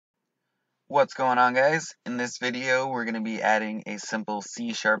What's going on, guys? In this video we're going to be adding a simple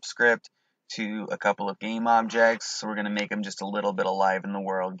C# script to a couple of game objects. So we're going to make them just a little bit alive in the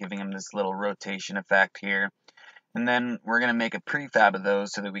world, giving them this little rotation effect here. And then we're going to make a prefab of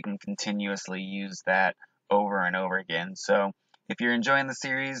those so that we can continuously use that over and over again. So if you're enjoying the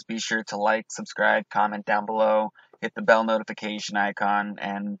series, be sure to like, subscribe, comment down below, hit the bell notification icon,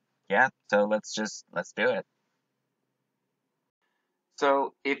 and yeah, so let's do it.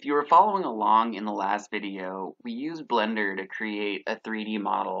 So if you were following along in the last video, we used Blender to create a 3D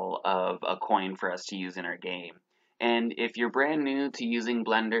model of a coin for us to use in our game. And if you're brand new to using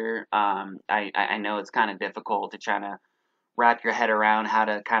Blender, I know it's kind of difficult to try to wrap your head around how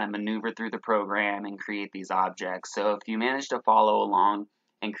to kind of maneuver through the program and create these objects. So if you manage to follow along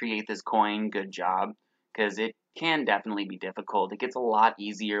and create this coin, good job, because it can definitely be difficult. It gets a lot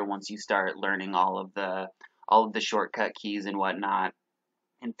easier once you start learning all of the shortcut keys and whatnot,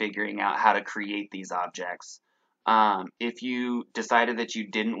 and figuring out how to create these objects. If you decided that you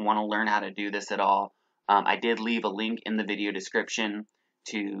didn't want to learn how to do this at all, I did leave a link in the video description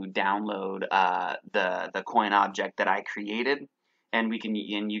to download the coin object that I created, and you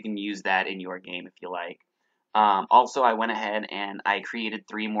can use that in your game if you like. Also, I went ahead and I created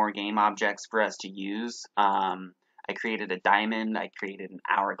 3 more game objects for us to use. I created a diamond, I created an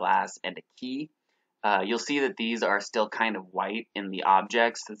hourglass, and a key. You'll see that these are still kind of white in the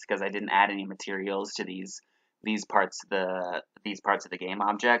objects. That's because I didn't add any materials to these parts of the game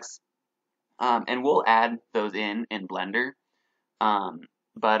objects. And we'll add those in Blender.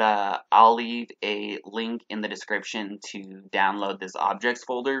 But I'll leave a link in the description to download this objects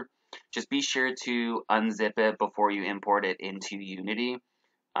folder. Just be sure to unzip it before you import it into Unity.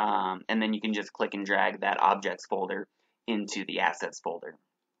 And then you can just click and drag that objects folder into the assets folder.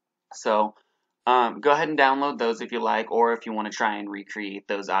 So go ahead and download those if you like, or if you want to try and recreate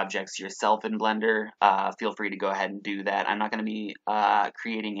those objects yourself in Blender, feel free to go ahead and do that. I'm not going to be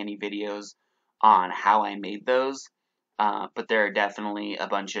creating any videos on how I made those, but there are definitely a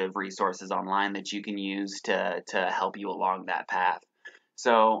bunch of resources online that you can use to help you along that path.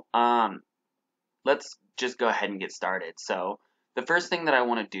 So let's just go ahead and get started. So the first thing that I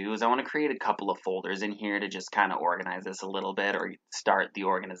want to do is I want to create a couple of folders in here to just kind of organize this a little bit, or start the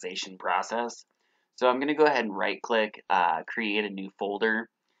organization process. So I'm going to go ahead and right click, create a new folder,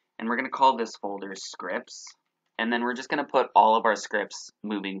 and we're going to call this folder scripts, and then we're just going to put all of our scripts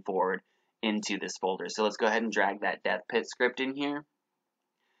moving forward into this folder. So let's go ahead and drag that death pit script in here.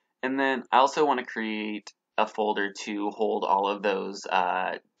 And then I also want to create a folder to hold all of those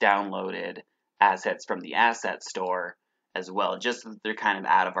downloaded assets from the asset store as well, just so that they're kind of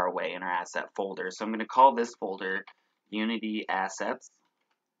out of our way in our asset folder. So I'm going to call this folder Unity Assets,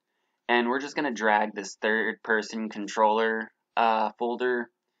 and we're just going to drag this third person controller folder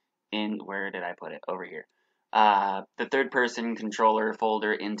in, where did I put it? Over here. The third person controller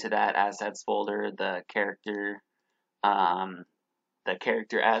folder into that assets folder, the character asset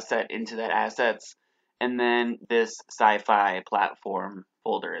into that assets, and then this sci-fi platform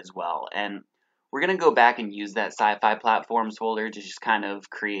folder as well. And we're going to go back and use that sci-fi platforms folder to just kind of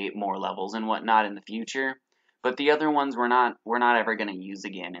create more levels and whatnot in the future. But the other ones we're not ever going to use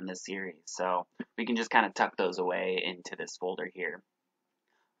again in this series, so we can just kind of tuck those away into this folder here.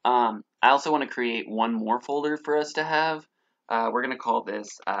 I also want to create one more folder for us to have. We're going to call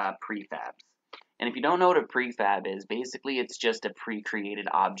this Prefabs. And if you don't know what a prefab is, basically it's just a pre-created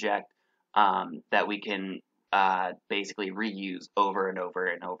object that we can basically reuse over and over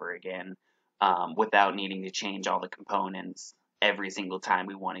and over again, without needing to change all the components every single time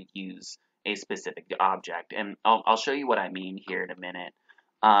we want to use a specific object. And I'll show you what I mean here in a minute.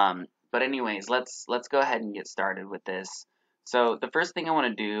 But anyways, let's go ahead and get started with this. So the first thing I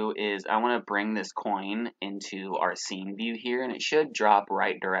want to do is I want to bring this coin into our scene view here, and it should drop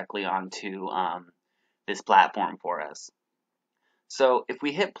right directly onto this platform for us. So if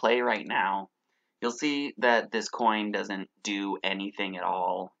we hit play right now, you'll see that this coin doesn't do anything at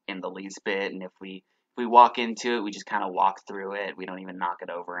all in the least bit, and if we walk into it, we just kind of walk through it. We don't even knock it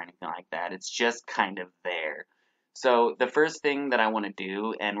over or anything like that. It's just kind of there. So the first thing that I want to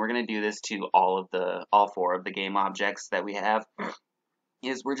do, and we're going to do this to all 4 of the game objects that we have,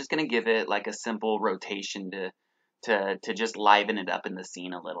 is we're just going to give it like a simple rotation to just liven it up in the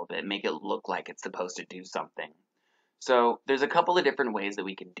scene a little bit, make it look like it's supposed to do something. So there's a couple of different ways that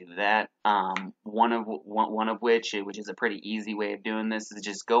we can do that. One of which is a pretty easy way of doing this, is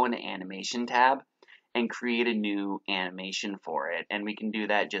just go into Animation tab and create a new animation for it, and we can do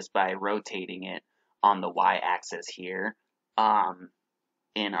that just by rotating it on the y-axis here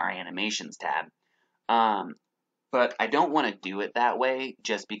in our Animations tab. But I don't want to do it that way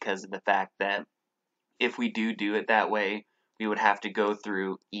just because of the fact that if we do it that way, we would have to go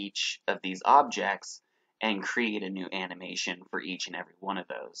through each of these objects and create a new animation for each and every one of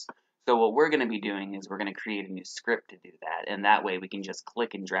those. So what we're going to be doing is we're going to create a new script to do that, and that way we can just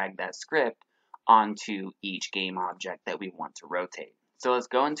click and drag that script onto each game object that we want to rotate. So let's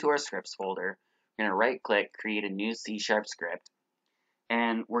go into our scripts folder. We're going to right click, create a new C# script,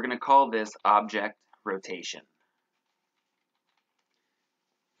 and we're going to call this object rotation.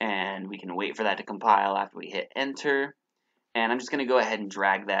 And we can wait for that to compile after we hit enter. And I'm just going to go ahead and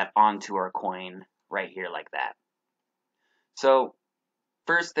drag that onto our coin right here like that. So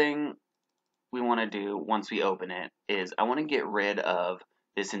first thing we want to do once we open it is I want to get rid of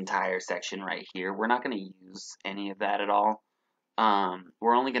this entire section right here. We're not going to use any of that at all.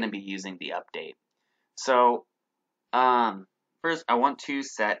 We're only going to be using the update. So first I want to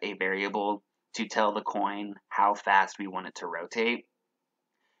set a variable to tell the coin how fast we want it to rotate.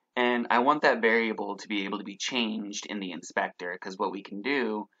 And I want that variable to be able to be changed in the inspector, because what we can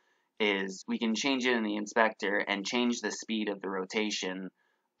do is we can change it in the inspector and change the speed of the rotation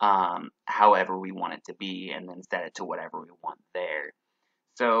however we want it to be, and then set it to whatever we want there.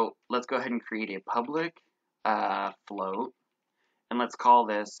 So let's go ahead and create a public float, and let's call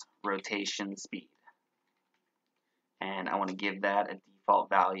this rotation speed. And I want to give that a default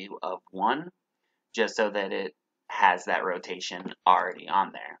value of 1, just so that it has that rotation already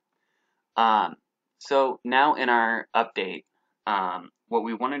on there. So now in our update, what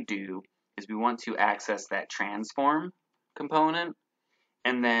we want to do is we want to access that transform component,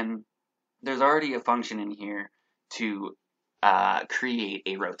 and then there's already a function in here to create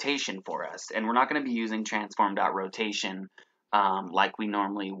a rotation for us, and we're not going to be using transform.rotation like we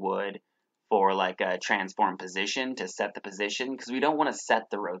normally would for like a transform position to set the position, because we don't want to set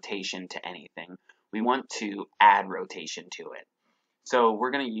the rotation to anything. We want to add rotation to it. So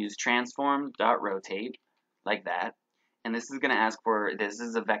we're going to use transform.rotate like that, and this is going to ask for, this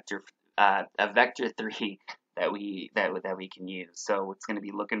is a vector 3 that we can use. So it's going to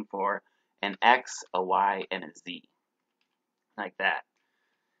be looking for an X, a Y, and a Z like that.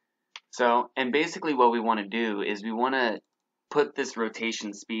 So, and basically what we want to do is we want to put this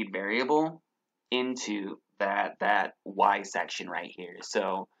rotation speed variable into that Y section right here.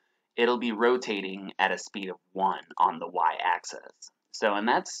 So it'll be rotating at a speed of 1 on the Y axis. So, and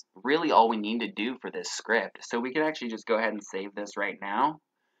that's really all we need to do for this script. So we can actually just go ahead and save this right now,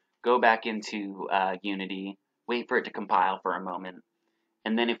 go back into Unity, wait for it to compile for a moment,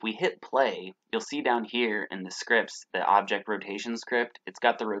 and then if we hit play, you'll see down here in the scripts, the object rotation script, it's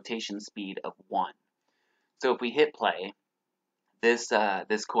got the rotation speed of 1. So if we hit play, this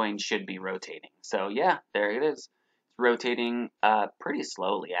coin should be rotating. So yeah, there it is. It's rotating pretty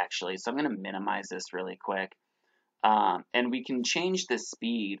slowly actually. So I'm going to minimize this really quick. And we can change the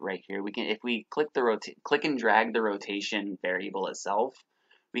speed right here. We can, if we click and drag the rotation variable itself,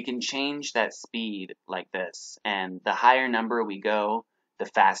 we can change that speed like this. And the higher number we go, the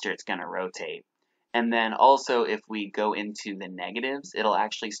faster it's going to rotate. And then also if we go into the negatives, it'll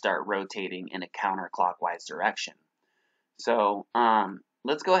actually start rotating in a counterclockwise direction. So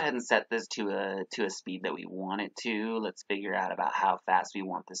let's go ahead and set this to a speed that we want it to. Let's figure out about how fast we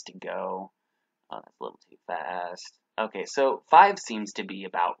want this to go. Oh, that's a little too fast. Okay, so 5 seems to be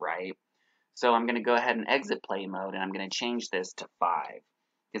about right. So I'm going to go ahead and exit play mode, and I'm going to change this to 5.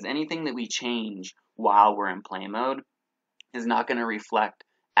 Because anything that we change while we're in play mode is not going to reflect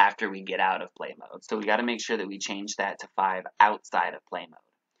after we get out of play mode. So we got to make sure that we change that to 5 outside of play mode.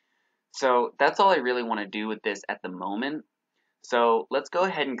 So that's all I really want to do with this at the moment. So let's go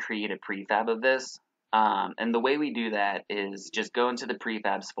ahead and create a prefab of this. And the way we do that is just go into the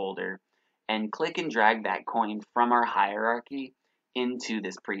prefabs folder and click and drag that coin from our hierarchy into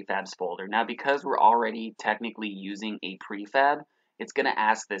this prefabs folder. Now, because we're already technically using a prefab, it's going to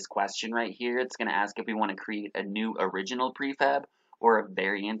ask this question right here. It's going to ask if we want to create a new original prefab or a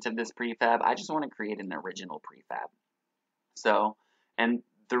variant of this prefab. I just want to create an original prefab. So, and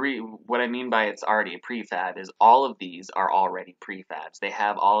what I mean by it's already a prefab is all of these are already prefabs. They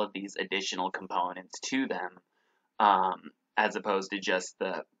have all of these additional components to them, as opposed to just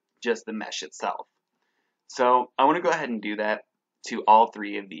the mesh itself. So I want to go ahead and do that to all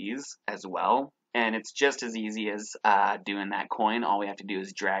 3 of these as well. And it's just as easy as doing that coin. All we have to do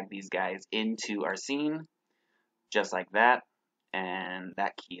is drag these guys into our scene, just like that. And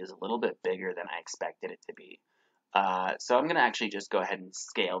that key is a little bit bigger than I expected it to be. So I'm going to actually just go ahead and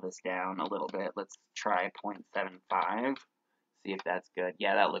scale this down a little bit. Let's try 0.75, see if that's good.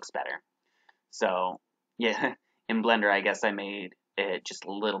 Yeah, that looks better. So yeah, in Blender, I guess I made it just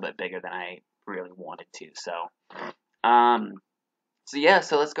a little bit bigger than I really wanted to. So yeah,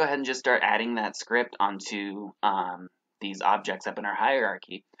 so let's go ahead and just start adding that script onto these objects up in our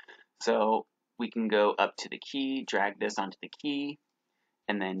hierarchy. So we can go up to the key, drag this onto the key,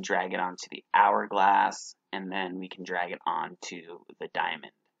 and then drag it onto the hourglass, and then we can drag it onto the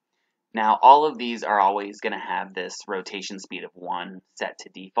diamond. Now, all of these are always going to have this rotation speed of 1 set to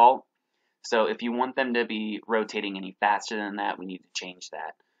default. So if you want them to be rotating any faster than that, we need to change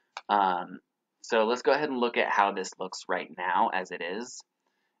that. So let's go ahead and look at how this looks right now as it is.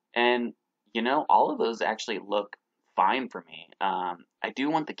 And, you know, all of those actually look fine for me. I do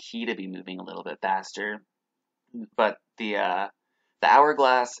want the key to be moving a little bit faster, but the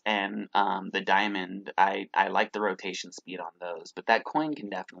hourglass and the diamond, I like the rotation speed on those, but that coin can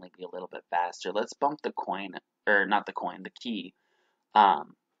definitely be a little bit faster. Let's bump the coin, or not the coin, the key.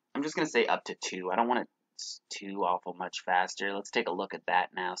 I'm just going to say up to 2. I don't want it too awful much faster. Let's take a look at that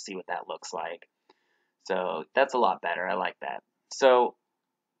now, see what that looks like. So that's a lot better. I like that. So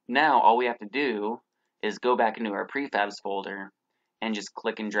now all we have to do is go back into our prefabs folder and just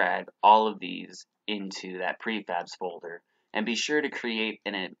click and drag all of these into that prefabs folder, and be sure to create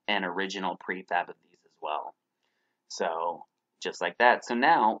an original prefab of these as well. So just like that. So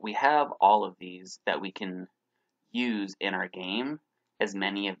now we have all of these that we can use in our game, as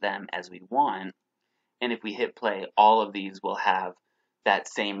many of them as we want, and if we hit play, all of these will have that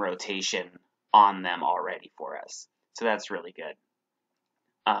same rotation on them already for us. So that's really good.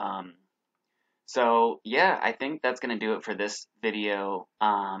 So yeah, I think that's going to do it for this video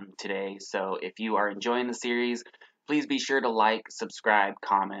today. So if you are enjoying the series, please be sure to like, subscribe,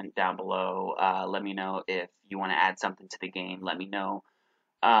 comment down below. Let me know if you want to add something to the game. Let me know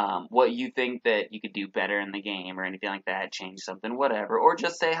what you think that you could do better in the game or anything like that. Change something, whatever, or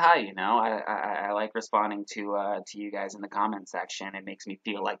just say hi. You know, I like responding to you guys in the comment section. It makes me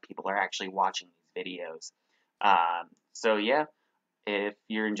feel like people are actually watching these videos. So yeah. If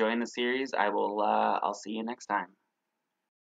you're enjoying the series, I'll see you next time.